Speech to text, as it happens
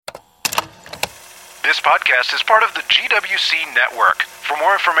This podcast is part of the GWC Network. For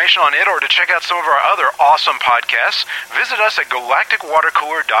more information on it or to check out some of our other awesome podcasts, visit us at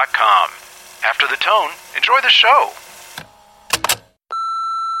galacticwatercooler.com. After the tone, enjoy the show.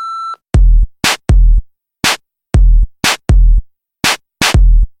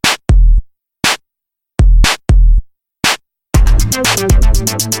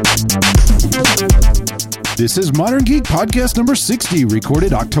 This is Modern Geek Podcast number 60,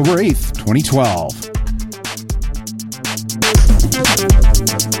 recorded October 8th, 2012.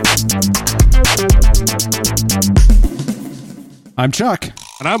 I'm Chuck.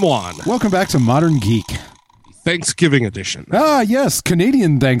 And I'm Juan. Welcome back to Modern Geek. Thanksgiving edition. Ah, yes,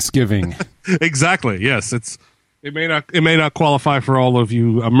 Canadian Thanksgiving. Exactly. Yes, it may not qualify for all of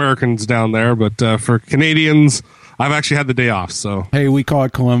you Americans down there, but for Canadians, I've actually had the day off. So hey, we call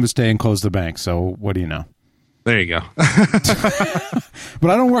it Columbus Day and close the bank. So what do you know? There you go.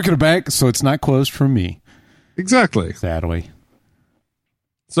 But I don't work at a bank, so it's not closed for me. Exactly. Sadly.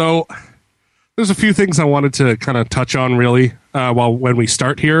 So there's a few things I wanted to kind of touch on really when we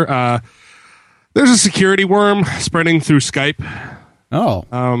start here. There's a security worm spreading through Skype. Oh.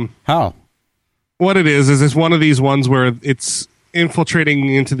 How? What it is it's one of these ones where it's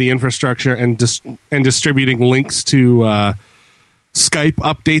infiltrating into the infrastructure and distributing links to Skype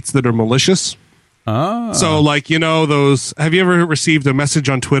updates that are malicious. Oh. So, like, you know, those... Have you ever received a message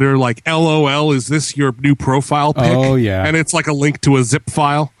on Twitter like, LOL, is this your new profile pic? Oh, yeah. And it's like a link to a zip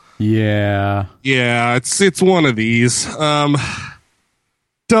file. Yeah. Yeah, it's one of these.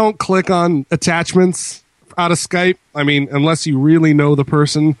 Don't click on attachments out of Skype. I mean, unless you really know the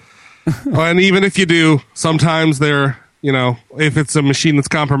person. And even if you do, sometimes they're... You know, if it's a machine that's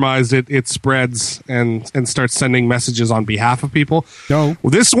compromised, it spreads and starts sending messages on behalf of people. No. Well,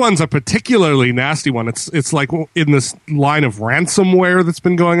 this one's a particularly nasty one. It's like in this line of ransomware that's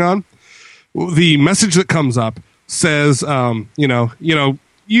been going on. The message that comes up says, you have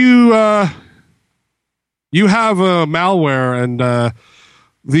a malware and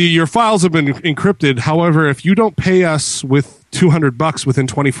your files have been encrypted. However, if you don't pay us with $200 within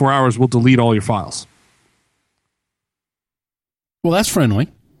 24 hours, we'll delete all your files. Well, that's friendly.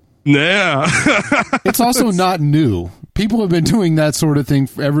 Yeah. It's also not new. People have been doing that sort of thing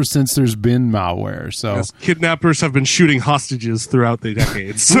ever since there's been malware. So yes, kidnappers have been shooting hostages throughout the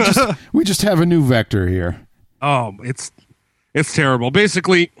decades. we just have a new vector here. Oh, it's terrible.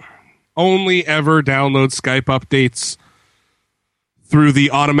 Basically, only ever download Skype updates through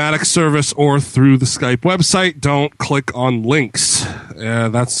the automatic service or through the Skype website. Don't click on links.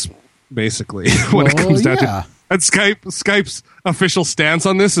 That's basically what it comes down to. And Skype's official stance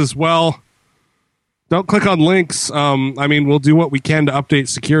on this is, well, don't click on links. I mean, we'll do what we can to update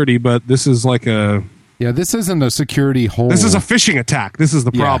security, but this is like this isn't a security hole. This is a phishing attack. This is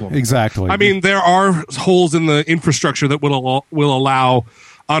the problem. Yeah, exactly. I mean, there are holes in the infrastructure that will allow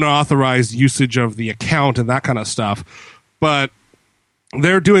unauthorized usage of the account and that kind of stuff. But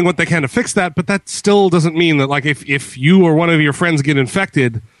they're doing what they can to fix that, but that still doesn't mean that, like, if you or one of your friends get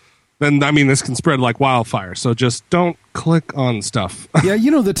infected, then, I mean, this can spread like wildfire. So just don't click on stuff. Yeah,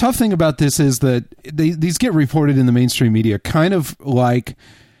 you know, the tough thing about this is that these get reported in the mainstream media kind of like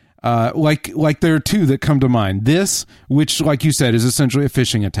there are two that come to mind. This, which, like you said, is essentially a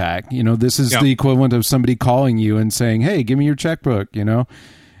phishing attack. You know, this is the equivalent of somebody calling you and saying, hey, give me your checkbook, you know.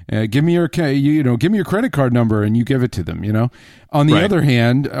 Give me your credit card number, and you give it to them, you know. On the other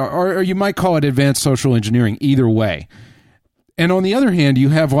hand, or you might call it advanced social engineering, either way. And on the other hand, you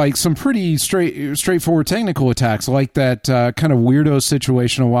have like some pretty straightforward technical attacks, like that kind of weirdo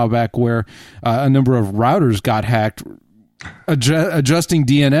situation a while back where a number of routers got hacked, adjusting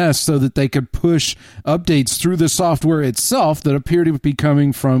DNS so that they could push updates through the software itself that appear to be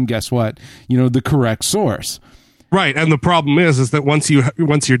coming from, guess what, the correct source. Right, and the problem is that once your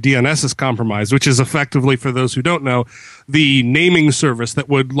DNS is compromised, which is effectively, for those who don't know, the naming service that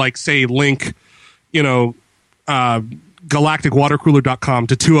would, like, say, link, galacticwatercooler.com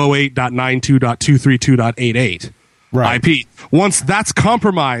to 208.92.232.88 IP. Once that's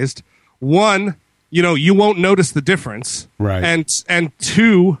compromised, one, you won't notice the difference. Right. And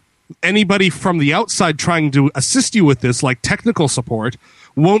two, anybody from the outside trying to assist you with this, like technical support,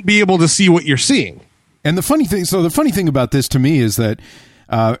 won't be able to see what you're seeing. And the funny thing about this to me is that,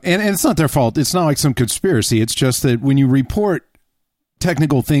 and it's not their fault. It's not like some conspiracy. It's just that when you report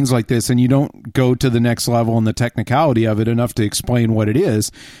technical things like this and you don't go to the next level in the technicality of it enough to explain what it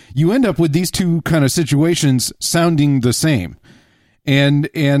is, you end up with these two kind of situations sounding the same. And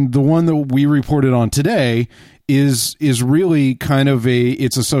the one that we reported on today is really kind of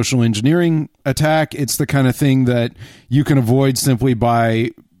it's a social engineering attack. It's the kind of thing that you can avoid simply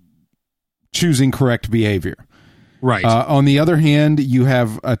by choosing correct behavior. Right. On the other hand, you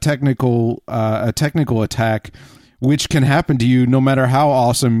have a technical attack, which can happen to you no matter how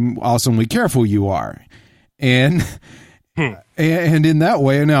awesomely careful you are, and in that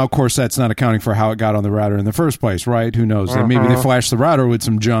way. Now, of course, that's not accounting for how it got on the router in the first place, right? Who knows? Maybe they flashed the router with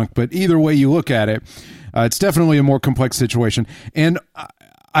some junk, but either way you look at it, it's definitely a more complex situation. And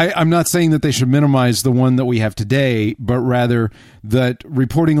I'm not saying that they should minimize the one that we have today, but rather that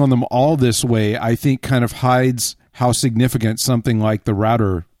reporting on them all this way, I think, kind of hides how significant something like the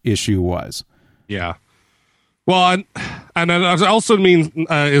router issue was. Yeah. Well, and that also means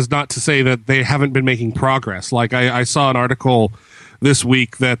is not to say that they haven't been making progress. Like I saw an article this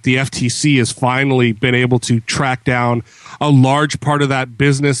week that the FTC has finally been able to track down a large part of that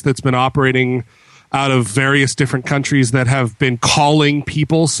business that's been operating out of various different countries that have been calling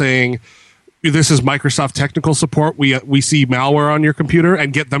people saying, this is Microsoft technical support. We see malware on your computer,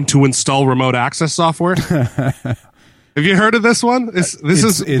 and get them to install remote access software. Have you heard of this one?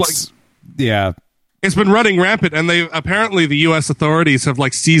 Yeah. It's been running rampant, and the U.S. authorities have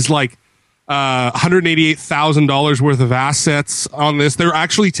seized $188,000 worth of assets on this. They're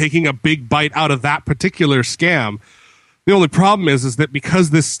actually taking a big bite out of that particular scam. The only problem is that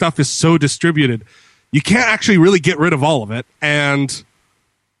because this stuff is so distributed, you can't actually really get rid of all of it, and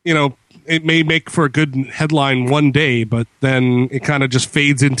it may make for a good headline one day, but then it kind of just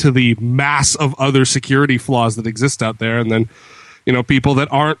fades into the mass of other security flaws that exist out there, and then people that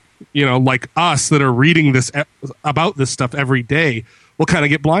aren't like us that are reading about this stuff every day will kind of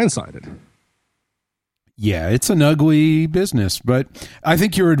get blindsided. Yeah, it's an ugly business, but I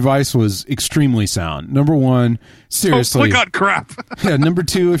think your advice was extremely sound. Number one, seriously. Click on crap. Yeah, number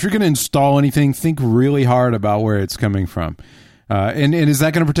two, if you're going to install anything, think really hard about where it's coming from. And is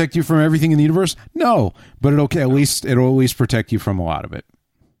that going to protect you from everything in the universe? No, but it'll at least protect you from a lot of it.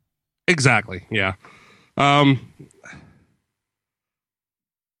 Exactly. Yeah.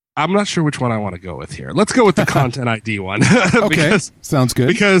 I'm not sure which one I want to go with here. Let's go with the Content ID one. Okay, sounds good.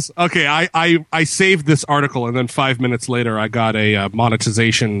 Because, I saved this article, and then 5 minutes later, I got a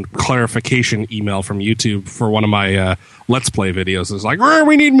monetization clarification email from YouTube for one of my Let's Play videos. It's like,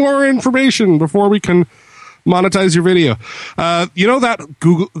 we need more information before we can monetize your video. That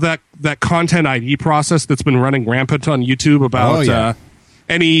Content ID process that's been running rampant on YouTube about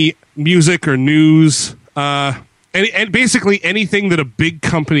any music or news, and basically anything that a big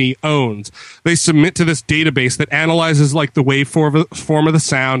company owns, they submit to this database that analyzes the waveform of the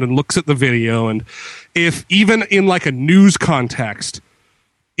sound and looks at the video. And if even in a news context,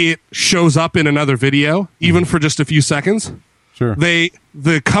 it shows up in another video, even for just a few seconds, sure,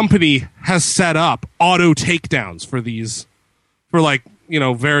 the company has set up auto takedowns for these, for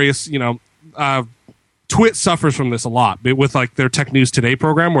various, Twit suffers from this a lot with their Tech News Today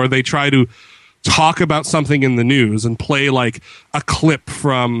program, where they try to talk about something in the news and play a clip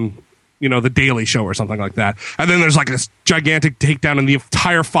from the Daily Show or something like that, and then there's this gigantic takedown and the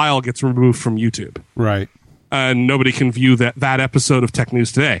entire file gets removed from YouTube, right? And nobody can view that episode of Tech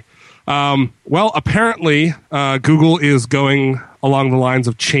News Today. Well, apparently Google is going along the lines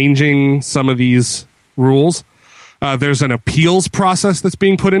of changing some of these rules. There's an appeals process that's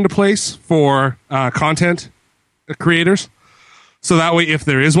being put into place for content creators. So that way, if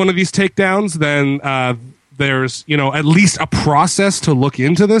there is one of these takedowns, then there's at least a process to look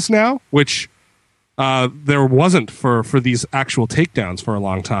into this now, which there wasn't for these actual takedowns for a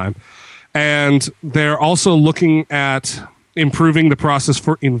long time. And they're also looking at improving the process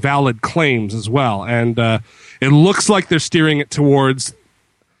for invalid claims as well. And it looks like they're steering it towards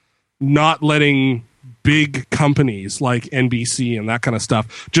not letting big companies like NBC and that kind of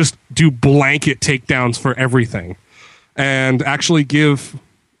stuff just do blanket takedowns for everything, and actually give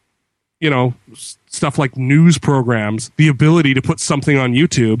stuff like news programs the ability to put something on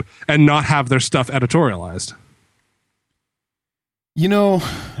YouTube and not have their stuff editorialized.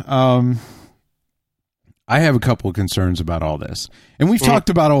 I have a couple of concerns about all this, and we've talked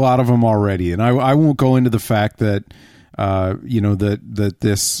about a lot of them already, and I won't go into the fact that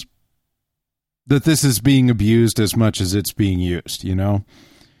that this is being abused as much as it's being used,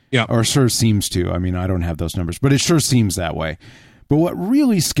 Yeah. Or sure seems to. I mean, I don't have those numbers, but it sure seems that way. But what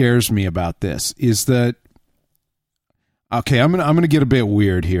really scares me about this is that, okay, I'm gonna get a bit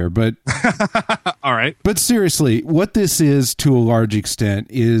weird here, but all right. But seriously, what this is to a large extent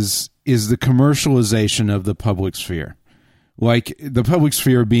is the commercialization of the public sphere. Like the public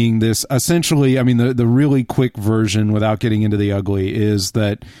sphere being this essentially, I mean, the really quick version without getting into the ugly is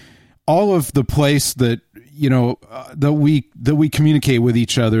that all of the place that that we communicate with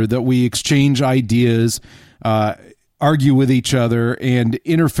each other, that we exchange ideas, argue with each other and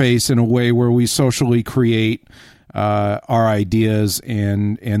interface in a way where we socially create our ideas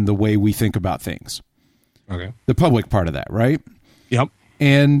and the way we think about things. Okay. The public part of that, right? Yep.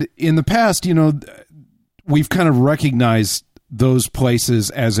 And in the past, we've kind of recognized those places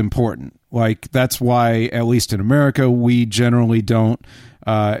as important. Like, that's why, at least in America, we generally don't,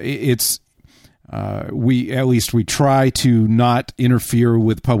 we try to not interfere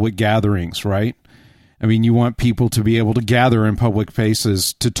with public gatherings, right? I mean, you want people to be able to gather in public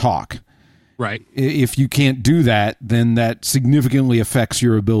places to talk. Right. If you can't do that, then that significantly affects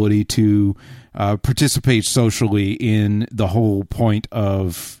your ability to participate socially in the whole point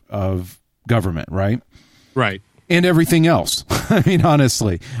of government, right? Right. And everything else. I mean,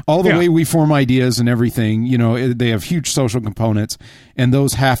 honestly, all the way we form ideas and everything, they have huge social components, and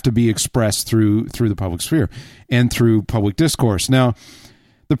those have to be expressed through the public sphere and through public discourse. Now,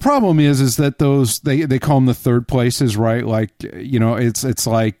 the problem is that those they call them the third places, right? Like, it's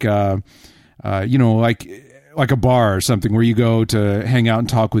like like a bar or something where you go to hang out and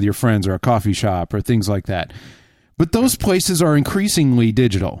talk with your friends, or a coffee shop or things like that. But those places are increasingly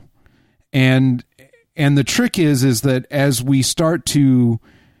digital. And the trick is that as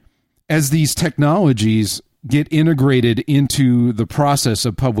these technologies get integrated into the process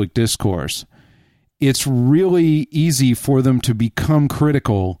of public discourse, it's really easy for them to become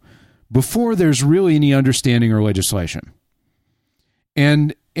critical before there's really any understanding or legislation.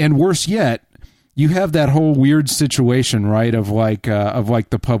 And worse yet, you have that whole weird situation, right, of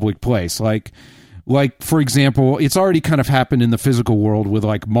the public place. Like for example, it's already kind of happened in the physical world with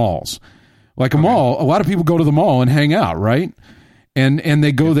like malls. Like a mall, a lot of people go to the mall and hang out, right? And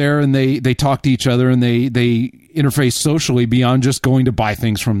they go there and they talk to each other and they interface socially beyond just going to buy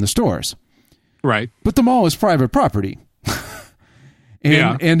things from the stores. Right. But the mall is private property.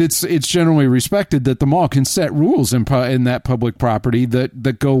 And it's generally respected that the mall can set rules in that public property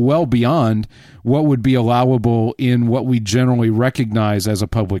that go well beyond what would be allowable in what we generally recognize as a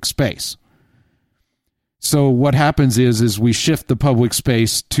public space. So what happens is we shift the public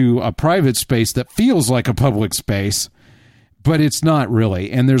space to a private space that feels like a public space, but it's not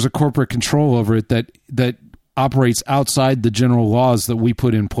really. And there's a corporate control over it that operates outside the general laws that we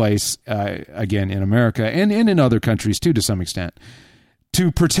put in place, again, in America and in other countries too, to some extent,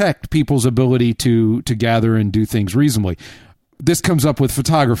 to protect people's ability to gather and do things reasonably. This comes up with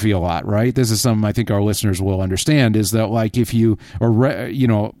photography a lot, right? This is something I think our listeners will understand, is that like if you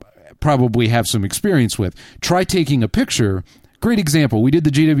probably have some experience with, try taking a picture. Great example. We did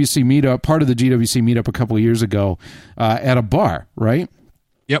the GWC meetup, part of the GWC meetup a couple of years ago at a bar, right?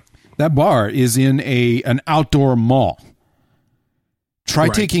 Yep. That bar is in an outdoor mall. Try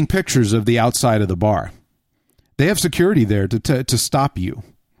taking pictures of the outside of the bar. They have security there to stop you.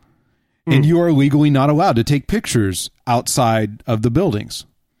 And you are legally not allowed to take pictures outside of the buildings.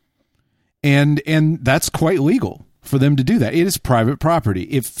 And that's quite legal for them to do that. It is private property.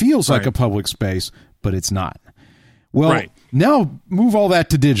 It feels like a public space, but it's not. Well, now move all that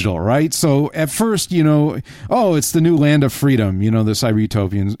to digital, right? So at first, it's the new land of freedom, the cyber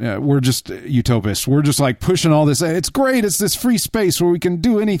utopians. We're just utopists. We're just like pushing all this. It's great. It's this free space where we can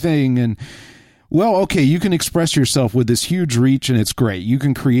do anything. And well, okay, you can express yourself with this huge reach, and it's great. You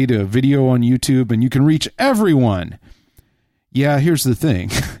can create a video on YouTube, and you can reach everyone. Yeah, here's the thing.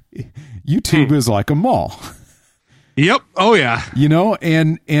 YouTube is like a mall. Yep. Oh, yeah.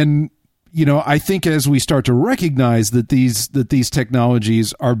 I think as we start to recognize that these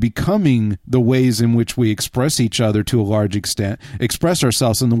technologies are becoming the ways in which we express each other to a large extent, express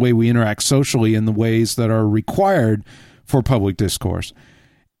ourselves in the way we interact socially in the ways that are required for public discourse.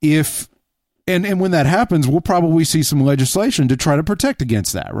 And when that happens, we'll probably see some legislation to try to protect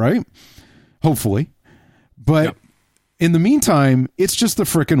against that, right? Hopefully. But in the meantime, it's just the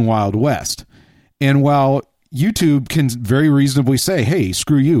frickin' Wild West. And while YouTube can very reasonably say, hey,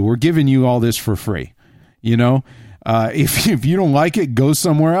 screw you, we're giving you all this for free. If you don't like it, go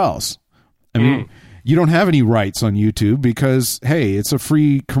somewhere else. I mean, you don't have any rights on YouTube because, hey, it's a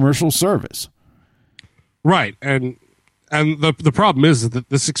free commercial service. Right. And the problem is that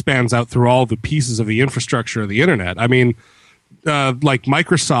this expands out through all the pieces of the infrastructure of the internet. I mean, like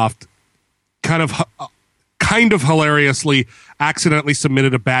Microsoft kind of hilariously accidentally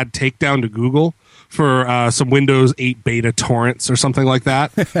submitted a bad takedown to Google for some Windows 8 beta torrents or something like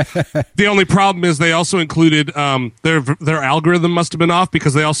that. The only problem is they also included their algorithm must have been off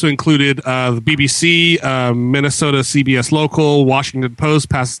because they also included the BBC, Minnesota CBS Local, Washington Post,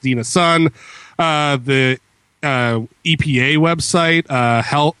 Pasadena Sun, the EPA website,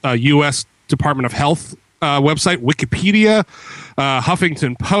 U.S. Department of Health website, Wikipedia,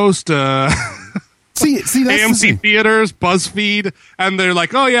 Huffington Post, See, that's the AMC thing. Theaters, BuzzFeed, and they're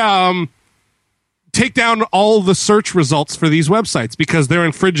like, oh yeah, take down all the search results for these websites because they're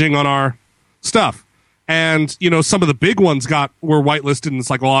infringing on our stuff. And some of the big ones were whitelisted, and it's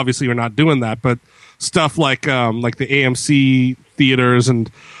like, well, obviously we're not doing that. But stuff like the AMC Theaters and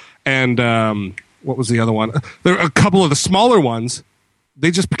what was the other one? There are a couple of the smaller ones. They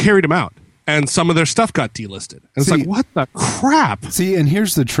just carried them out, and some of their stuff got delisted. And it's like, what the crap? See, and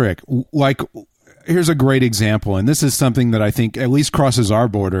here's the trick. Like, here's a great example, and this is something that I think at least crosses our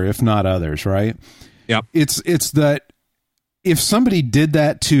border, if not others, right? Yep. It's that if somebody did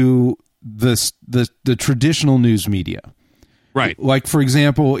that to the traditional news media, right? Like, for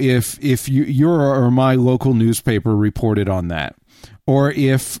example, if your or my local newspaper reported on that, or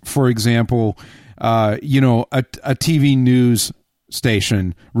if, for example, a TV news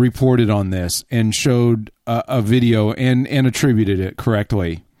station reported on this and showed a video and attributed it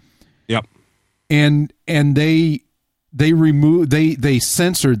correctly. Yep. And they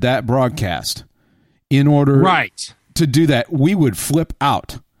censored that broadcast in order to do that. We would flip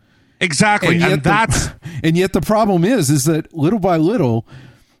out. Exactly. And yet the problem is that little by little,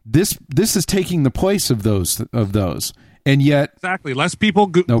 this is taking the place of those. And yet, exactly, less people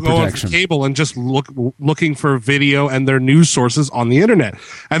go on cable and just looking for video and their news sources on the internet.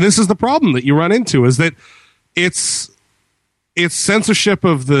 And this is the problem that you run into, is that it's censorship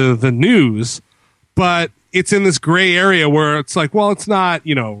of the news, but it's in this gray area where it's like, well, it's not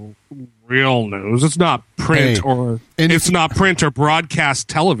real news. It's not print not print or broadcast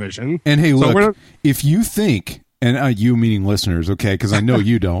television. And hey, look, if you think. And you meaning listeners, okay, because I know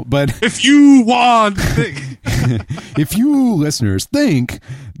you don't. But if you want, if you listeners think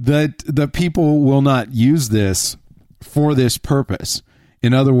that the people will not use this for this purpose,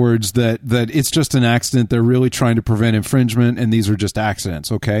 in other words, that it's just an accident, they're really trying to prevent infringement, and these are just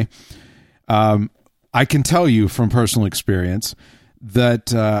accidents, okay? I can tell you from personal experience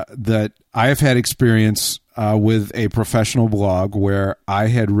that I have had experience with a professional blog where I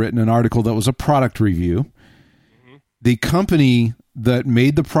had written an article that was a product review. The company that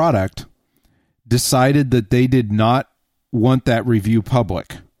made the product decided that they did not want that review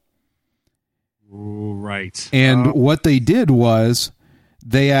public. Right. And what they did was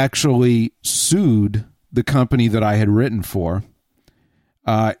they actually sued the company that I had written for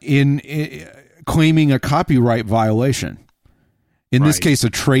in claiming a copyright violation. In this case, a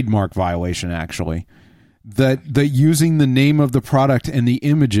trademark violation, actually. That using the name of the product and the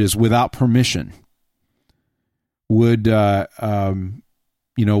images without permission would be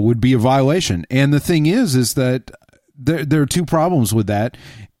a violation. And the thing is that there are two problems with that.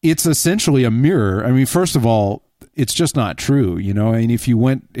 It's essentially a mirror. I mean, first of all, it's just not true, and if you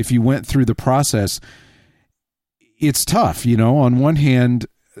went through the process, it's tough, on one hand,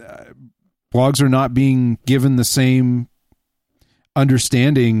 blogs are not being given the same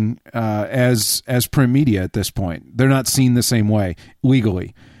understanding as print media at this point. They're not seen the same way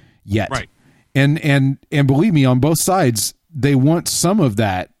legally yet. Right. And believe me, on both sides, they want some of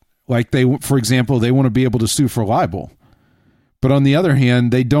that. Like for example, they want to be able to sue for libel, but on the other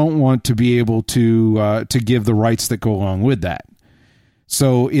hand, they don't want to be able to give the rights that go along with that.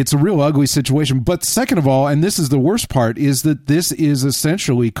 So it's a real ugly situation. But second of all, and this is the worst part, is that this is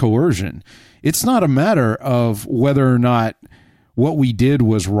essentially coercion. It's not a matter of whether or not what we did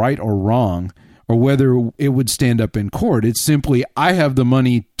was right or wrong, or whether it would stand up in court. It's simply, I have the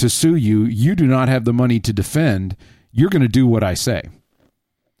money to sue you. You do not have the money to defend. You're going to do what I say.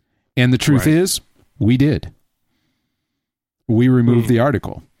 And the truth is, we did. We removed the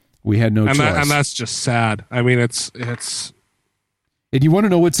article. We had no choice. And that's just sad. I mean, it's. And you want to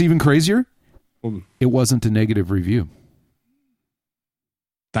know what's even crazier? It wasn't a negative review.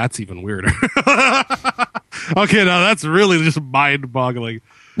 That's even weirder. Okay, now that's really just mind-boggling.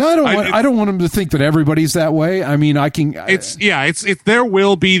 No, I don't want them to think that everybody's that way. I mean, It's there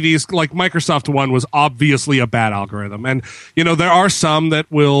will be these, like Microsoft one was obviously a bad algorithm, and there are some that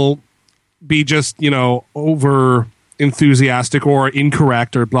will be just over enthusiastic or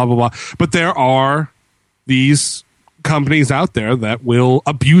incorrect or blah blah blah. But there are these companies out there that will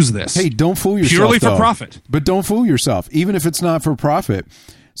abuse this. Hey, don't fool yourself. Purely for profit. But don't fool yourself. Even if it's not for profit.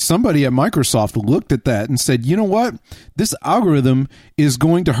 Somebody at Microsoft looked at that and said, you know what? This algorithm is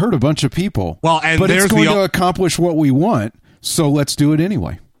going to hurt a bunch of people. But it's going to accomplish what we want, so let's do it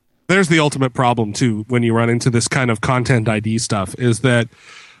anyway. There's the ultimate problem, too, when you run into this kind of content ID stuff, is that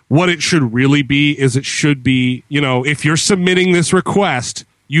what it should really be is it should be, if you're submitting this request,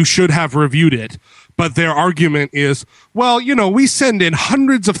 you should have reviewed it. But their argument is, well, we send in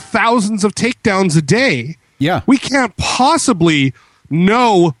hundreds of thousands of takedowns a day. Yeah. We can't possibly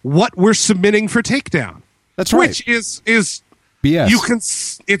know what we're submitting for takedown. That's right. Which is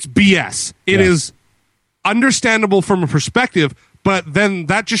BS. It's BS. It is understandable from a perspective, but then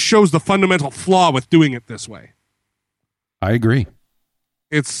that just shows the fundamental flaw with doing it this way. I agree.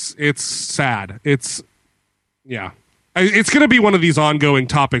 It's sad. It's going to be one of these ongoing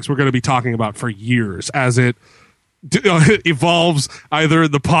topics we're going to be talking about for years as it evolves either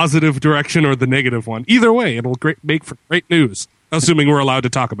the positive direction or the negative one. Either way, it'll make for great news, assuming we're allowed to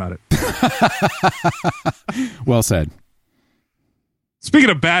talk about it. Well said. Speaking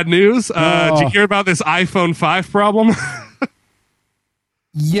of bad news, did you hear about this iPhone 5 problem?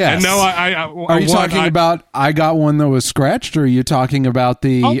 Yes. And no, are you talking about I got one that was scratched, or are you talking about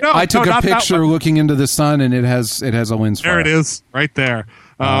I took a picture looking into the sun and it has a lens flare? There it is, right there.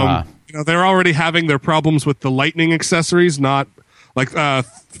 They're already having their problems with the Lightning accessories. Not like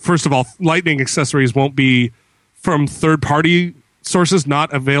first of all, Lightning accessories won't be from third-party sources,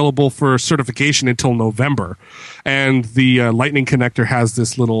 not available for certification until November. And the Lightning connector has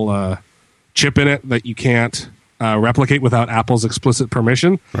this little chip in it that you can't replicate without Apple's explicit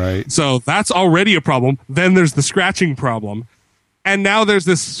permission. Right. So that's already a problem. Then there's the scratching problem. And now there's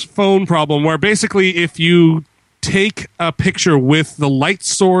this phone problem where basically if you take a picture with the light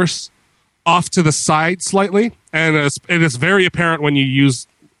source off to the side slightly, and it's very apparent when you use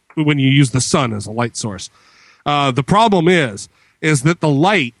the sun as a light source. The problem is that the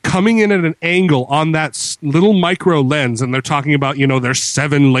light coming in at an angle on that little micro lens, and they're talking about, their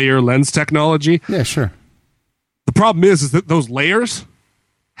 7-layer lens technology. Yeah, sure. The problem is that those layers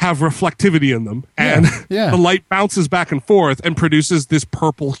have reflectivity in them, and the light bounces back and forth and produces this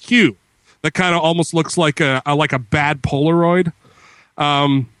purple hue that kind of almost looks like a bad Polaroid.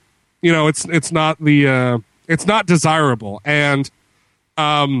 It's not desirable, and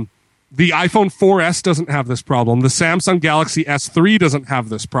the iPhone 4S doesn't have this problem. The Samsung Galaxy S3 doesn't have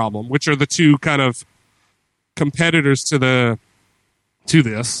this problem, which are the two kind of competitors to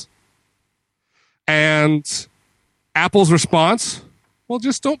this. And Apple's response, well,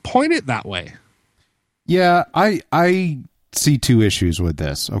 just don't point it that way. Yeah, I see two issues with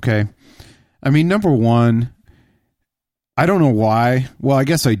this, okay? I mean, number one, I don't know why. Well, I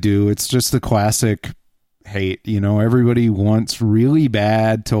guess I do. It's just the classic hate. Everybody wants really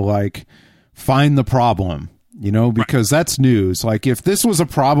bad to find the problem, because that's news. Like if this was a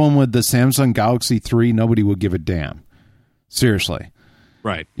problem with the Samsung Galaxy 3, nobody would give a damn. Seriously.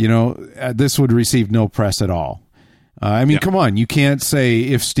 Right. This would receive no press at all. Come on. You can't say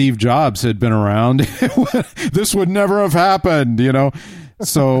if Steve Jobs had been around, this would never have happened,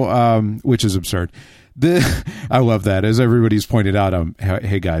 So, which is absurd. I love that. As everybody's pointed out,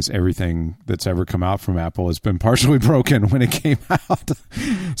 hey guys, everything that's ever come out from Apple has been partially broken when it came out.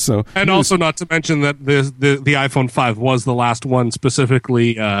 So, and also not to mention that the iPhone 5 was the last one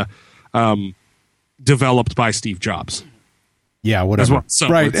specifically developed by Steve Jobs. Yeah, whatever. So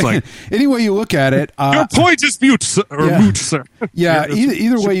right. It's like, any way you look at it, your point is moot, sir. Yeah.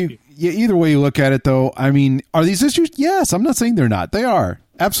 Either way you look at it, though. I mean, are these issues? Yes. I'm not saying they're not. They are.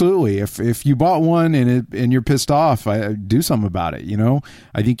 Absolutely. If you bought one and you're pissed off, do something about it.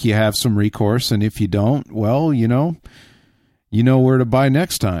 I think you have some recourse, and if you don't, well, you know where to buy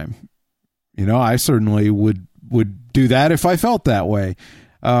next time. I certainly would do that if I felt that way.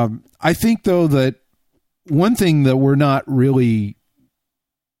 I think though that one thing that we're not really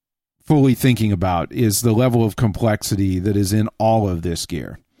fully thinking about is the level of complexity that is in all of this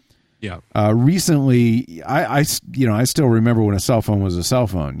gear. Yeah. Recently, I still remember when a cell phone was a cell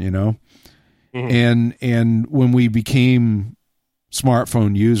phone, mm-hmm. and when we became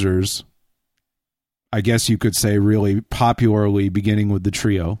smartphone users, I guess you could say really popularly beginning with the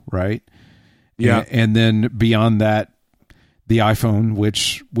Trio, right? Yeah. And then beyond that, the iPhone,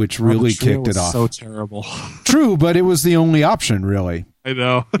 which really kicked it off. So terrible. True, but it was the only option, really. I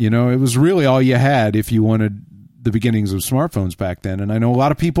know. It was really all you had if you wanted the beginnings of smartphones back then. And I know a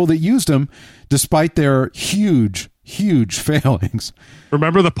lot of people that used them despite their huge failings.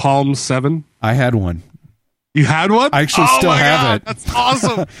 Remember the Palm 7? I had one. You had one? I actually still have it. That's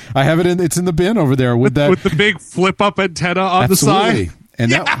awesome. I have it it's in the bin over there with the big flip up antenna on the side.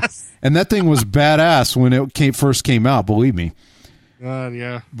 And that thing was badass when it first came out, believe me.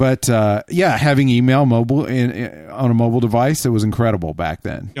 Yeah. But having email mobile on a mobile device, it was incredible back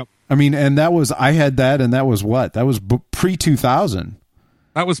then. Yep. I mean, and I had that, and that was what? That was pre-2000.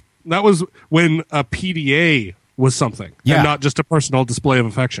 That was when a PDA was something, and not just a personal display of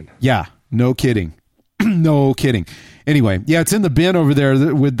affection. Yeah, no kidding. No kidding. Anyway, it's in the bin over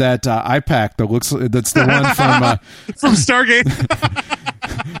there with that iPack that's the one from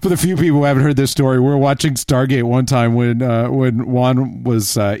Stargate. For the few people who haven't heard this story, we were watching Stargate one time when Juan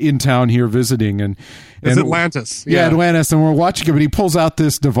was in town here visiting, and it's Atlantis. Yeah, Atlantis, and we're watching him, and he pulls out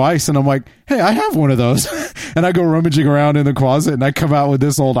this device, and I'm like, hey, I have one of those. And I go rummaging around in the closet, and I come out with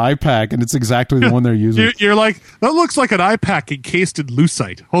this old iPack, and it's exactly the one they're using. You're like, that looks like an iPack encased in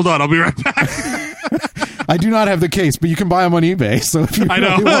lucite. Hold on, I'll be right back. I do not have the case, but you can buy them on eBay. So if you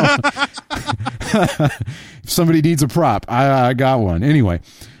really want, if somebody needs a prop, I got one. Anyway,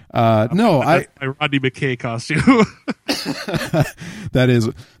 no, my Rodney McKay costume. That is,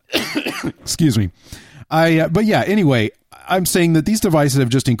 excuse me. But yeah. Anyway, I'm saying that these devices have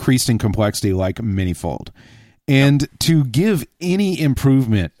just increased in complexity like manyfold, and to give any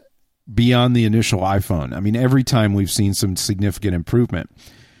improvement beyond the initial iPhone, I mean, every time we've seen some significant improvement,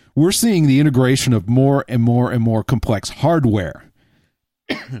 we're seeing the integration of more and more and more complex hardware.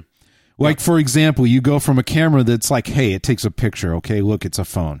 Like, for example, you go from a camera that's like, hey, it takes a picture. Okay, look, it's a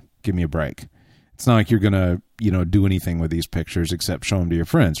phone. Give me a break. It's not like you're going to, do anything with these pictures except show them to your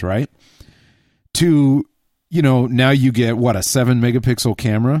friends, right? To, now you get, a 7 megapixel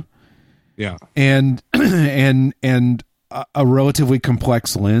camera? Yeah. And a relatively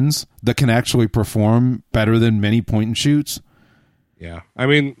complex lens that can actually perform better than many point and shoots. Yeah, I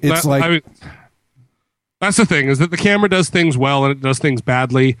mean, that's the thing, is that the camera does things well and it does things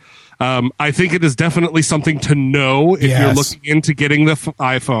badly. I think it is definitely something to know if you're looking into getting the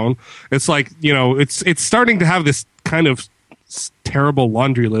iPhone. It's like, it's starting to have this kind of terrible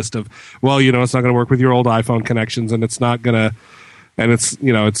laundry list of, it's not going to work with your old iPhone connections, and it's not going to, and it's,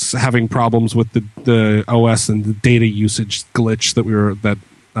 it's having problems with the OS and the data usage glitch that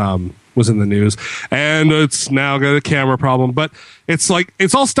was in the news, and it's now got a camera problem. But it's like,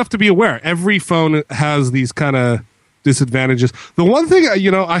 it's all stuff to be aware. Every phone has these kind of disadvantages. The one thing,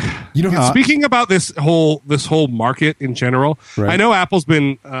 speaking about this whole market in general, right. I know Apple's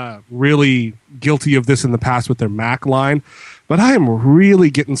been really guilty of this in the past with their Mac line, but I am really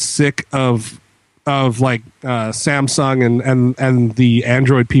getting sick of like Samsung and the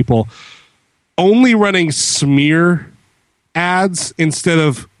Android people only running smear ads instead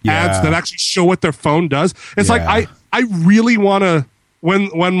of ads that actually show what their phone does. It's like, I really want to,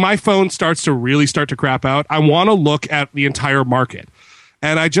 when my phone starts to crap out, I want to look at the entire market.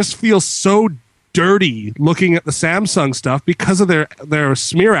 And I just feel so dirty looking at the Samsung stuff because of their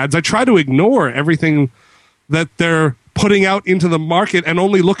smear ads. I try to ignore everything that they're putting out into the market and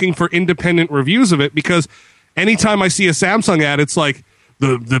only looking for independent reviews of it, because anytime I see a Samsung ad, it's like,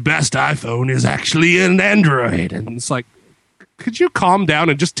 the best iPhone is actually an Android. And it's like, could you calm down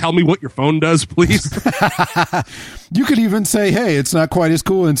and just tell me what your phone does, please? You could even say, hey, it's not quite as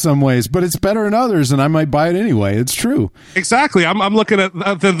cool in some ways, but it's better in others, and I might buy it anyway. It's true. Exactly. I'm looking at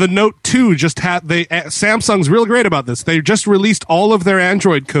the Note 2 just had Samsung's real great about this. They just released all of their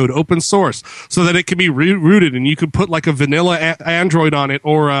Android code open source so that it can be rooted, and you could put like a vanilla Android on it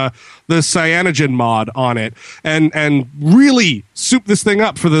or the Cyanogen mod on it and really soup this thing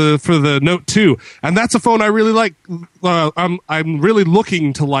up for the Note 2. And that's a phone I really like. I'm really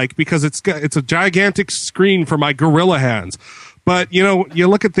looking to like, because it's a gigantic screen for my gorilla hands. But you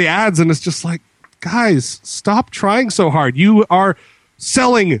look at the ads and it's just like, guys, stop trying so hard. You are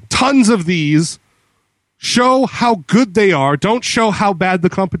selling tons of these. Show how good they are. Don't show how bad the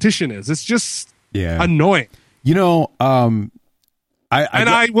competition is. It's just annoying.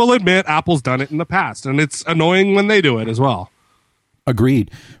 I will admit Apple's done it in the past, and it's annoying when they do it as well. Agreed.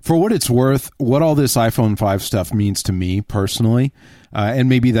 For what it's worth, what all this iPhone 5 stuff means to me personally, and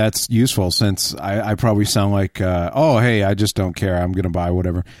maybe that's useful since I probably sound like, hey, I just don't care. I'm going to buy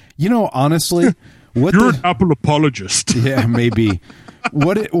whatever. Honestly, you're an Apple apologist. Yeah, maybe.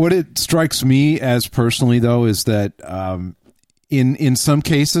 What it strikes me as personally, though, is that in some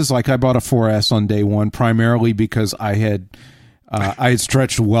cases, like I bought a 4S on day one primarily because I had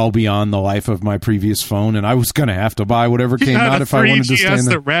stretched well beyond the life of my previous phone, and I was going to have to buy whatever came out if I wanted to stay in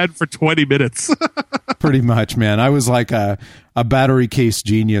there. That ran for 20 minutes. Pretty much, man. I was like a battery case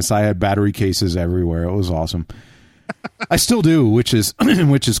genius. I had battery cases everywhere. It was awesome. I still do, which is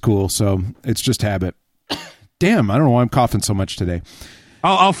cool. So it's just habit. Damn, I don't know why I'm coughing so much today.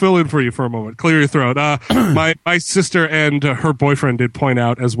 I'll fill in for you for a moment. Clear your throat. My sister and her boyfriend did point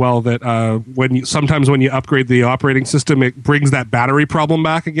out as well that sometimes when you upgrade the operating system, it brings that battery problem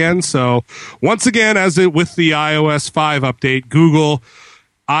back again. So once again, with the iOS 5 update, Google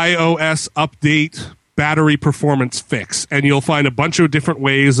iOS update battery performance fix, and you'll find a bunch of different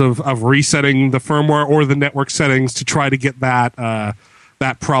ways of resetting the firmware or the network settings to try to get that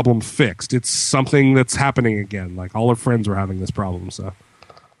problem fixed. It's something that's happening again. Like all our friends were having this problem. So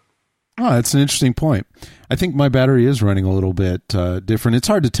Oh, that's an interesting point. I think my battery is running a little bit different. It's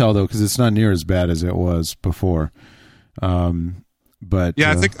hard to tell though because it's not near as bad as it was before. But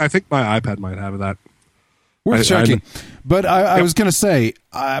yeah, I think my iPad might have that. Worth checking. But I was going to say,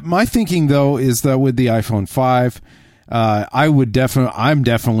 my thinking though is that with the iPhone 5, I'm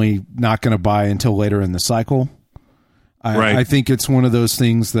definitely not going to buy until later in the cycle. I think it's one of those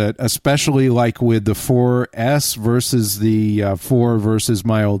things that, especially like with the 4S versus the 4 versus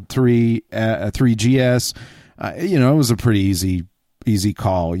my old 3GS, it was a pretty easy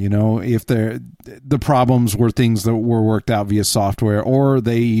call. If the problems were things that were worked out via software, or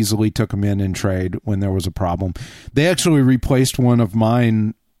they easily took them in trade when there was a problem. They actually replaced one of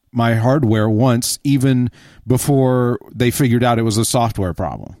my hardware once, even before they figured out it was a software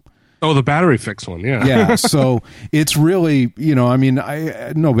problem. Oh, the battery fix one, yeah. Yeah, so it's really,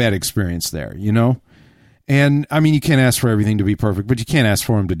 no bad experience there, And, you can't ask for everything to be perfect, but you can't ask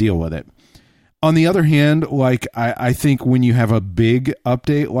for them to deal with it. On the other hand, like, I think when you have a big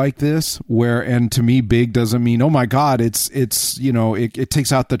update like this, and to me, big doesn't mean, oh my God, it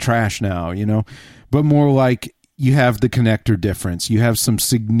takes out the trash now, but more like you have the connector difference. You have some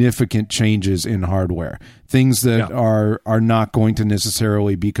significant changes in hardware, things that are not going to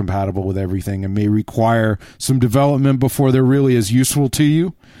necessarily be compatible with everything and may require some development before they're really as useful to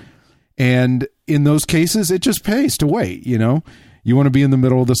you. And in those cases, it just pays to wait. You want to be in the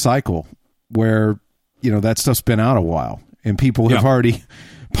middle of the cycle where, that stuff's been out a while and people have already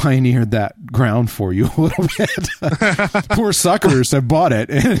pioneered that ground for you a little bit. Poor suckers have bought it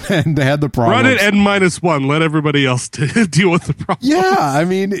and they had the problem. Run it N-1. Let everybody else deal with the problem. Yeah,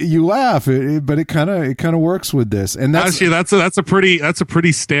 you laugh, but it kind of works with this. And that's actually that's a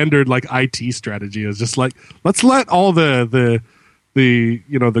pretty standard like IT strategy. Is just like, let's let all the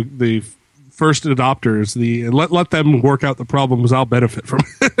first adopters let them work out the problems. I'll benefit from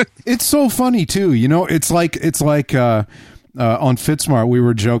it. It's so funny too. It's like on FitSmart, we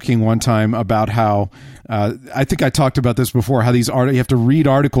were joking one time about how I think I talked about this before. How you have to read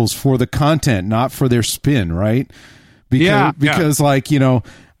articles for the content, not for their spin, right? Because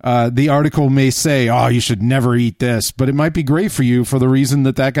the article may say, "Oh, you should never eat this," but it might be great for you for the reason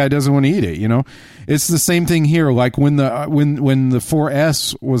that guy doesn't want to eat it. It's the same thing here. Like when the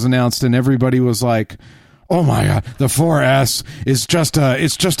 4S was announced, and everybody was like, "Oh my God, the 4S is just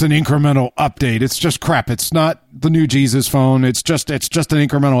an incremental update. It's just crap. It's not the new Jesus phone. It's just an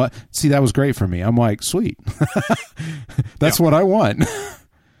incremental." See, that was great for me. I'm like, sweet. That's what I want.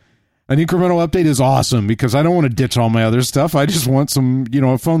 An incremental update is awesome because I don't want to ditch all my other stuff. I just want some,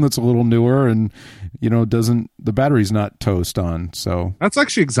 a phone that's a little newer and, the battery's not toast on. So that's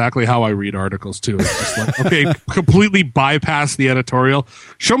actually exactly how I read articles too. It's just like, okay, completely bypass the editorial.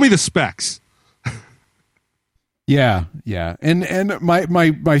 Show me the specs. Yeah. And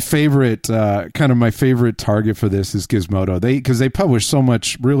my favorite my favorite target for this is Gizmodo. Because they publish so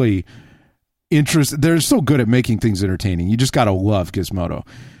much really interest. They're so good at making things entertaining. You just got to love Gizmodo.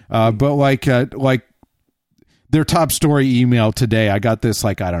 But like their top story email today, I got this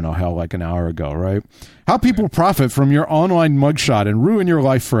like an hour ago, right? How people profit from your online mugshot and ruin your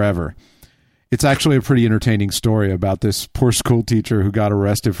life forever. It's actually a pretty entertaining story about this poor school teacher who got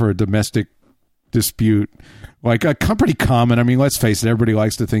arrested for a domestic dispute. Like pretty common. Let's face it, everybody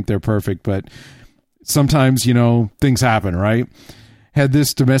likes to think they're perfect, but sometimes, things happen, right? Had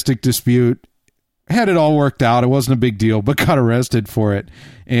this domestic dispute, had it all worked out. It wasn't a big deal, but got arrested for it.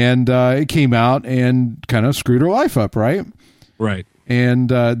 And it came out and kind of screwed her life up, right? Right. And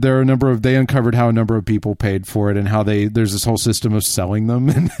they uncovered how a number of people paid for it and how there's this whole system of selling them,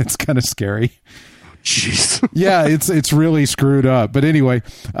 and it's kind of scary. Jeez. Yeah, it's really screwed up. But anyway,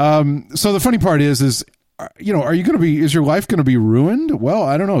 so the funny part is is your life going to be ruined? Well,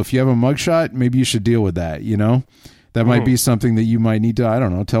 I don't know. If you have a mugshot, maybe you should deal with that. That might be something that you might need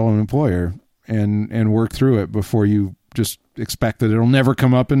to, tell an employer and work through it before you just expect that it'll never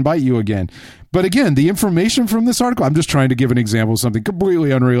come up and bite you again. But again, the information from this article, I'm just trying to give an example of something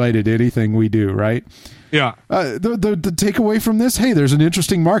completely unrelated to anything we do, right? Yeah. The takeaway from this, hey, there's an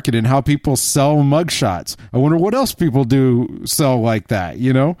interesting market in how people sell mugshots. I wonder what else people do sell like that,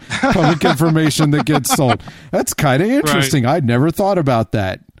 public information that gets sold. That's kind of interesting. Right. I'd never thought about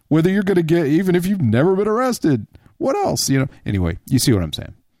that. Whether you're going to get, even if you've never been arrested, what else, Anyway, you see what I'm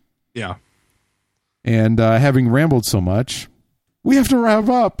saying. Yeah. And having rambled so much, we have to wrap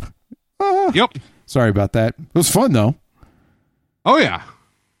up. Yep. Sorry about that. It was fun, though. Oh, yeah.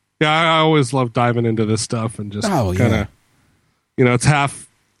 Yeah, I always love diving into this stuff and just kind of,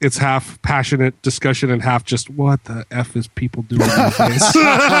 it's half passionate discussion and half just what the F is people doing these days.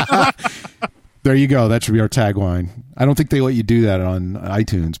 There you go. That should be our tagline. I don't think they let you do that on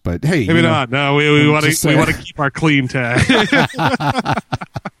iTunes, but hey, maybe not. No, we want to keep our clean tag.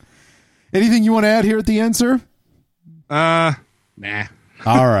 Anything you want to add here at the end, sir? Nah.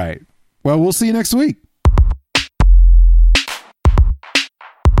 All right. Well, we'll see you next week.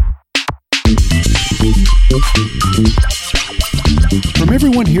 From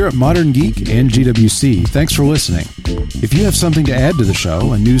everyone here at Modern Geek and GWC, thanks for listening. If you have something to add to the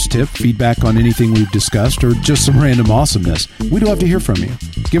show, a news tip, feedback on anything we've discussed, or just some random awesomeness, we'd love to hear from you.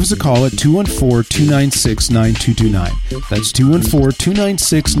 Give us a call at 214-296-9229. That's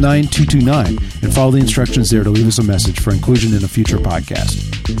 214-296-9229, and follow the instructions there to leave us a message for inclusion in a future podcast.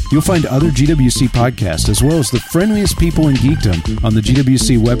 You'll find other GWC podcasts, as well as the friendliest people in geekdom on the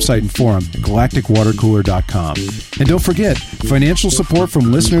GWC website and forum at galacticwatercooler.com. And don't forget, financial support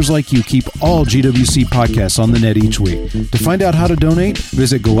from listeners like you keep all GWC podcasts on the net each week. To find out how to donate,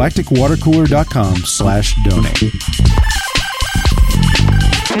 visit galacticwatercooler.com/donate.